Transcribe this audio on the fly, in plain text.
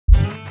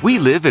We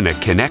live in a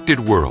connected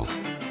world.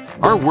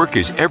 Our work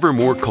is ever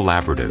more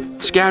collaborative,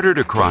 scattered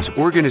across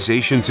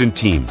organizations and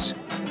teams.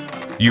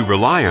 You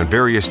rely on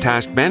various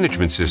task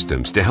management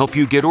systems to help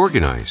you get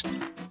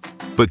organized.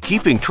 But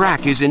keeping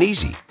track isn't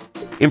easy.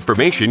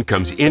 Information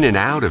comes in and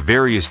out of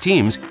various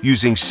teams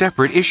using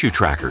separate issue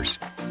trackers,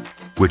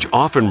 which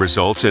often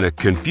results in a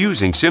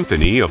confusing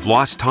symphony of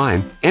lost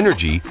time,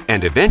 energy,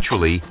 and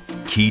eventually,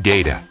 key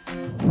data.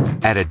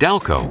 At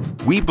Adelco,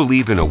 we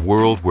believe in a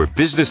world where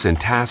business and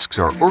tasks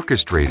are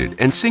orchestrated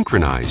and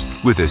synchronized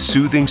with a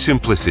soothing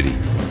simplicity,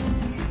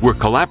 where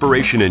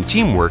collaboration and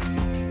teamwork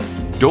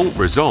don't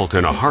result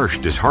in a harsh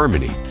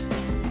disharmony,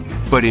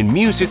 but in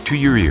music to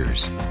your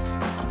ears.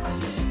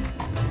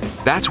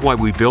 That's why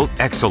we built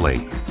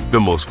Exalate, the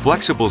most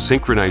flexible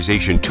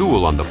synchronization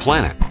tool on the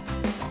planet.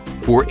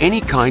 For any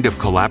kind of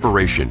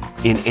collaboration,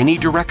 in any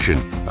direction,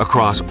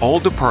 across all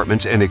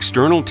departments and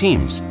external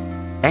teams,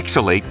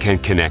 Exalate can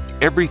connect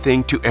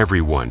everything to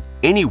everyone,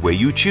 any way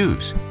you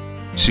choose,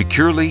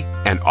 securely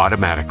and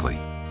automatically.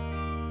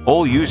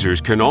 All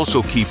users can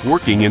also keep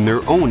working in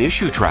their own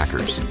issue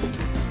trackers,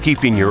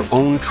 keeping your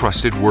own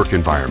trusted work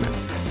environment.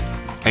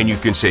 And you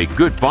can say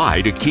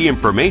goodbye to key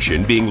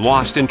information being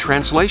lost in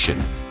translation.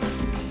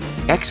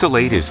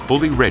 Exalate is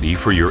fully ready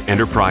for your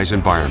enterprise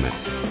environment.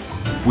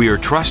 We are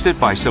trusted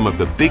by some of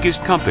the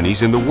biggest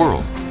companies in the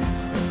world.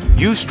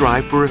 You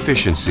strive for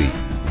efficiency.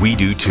 We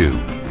do too.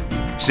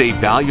 Save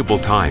valuable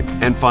time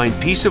and find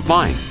peace of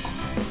mind.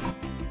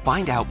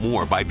 Find out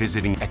more by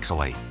visiting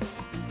Exalate.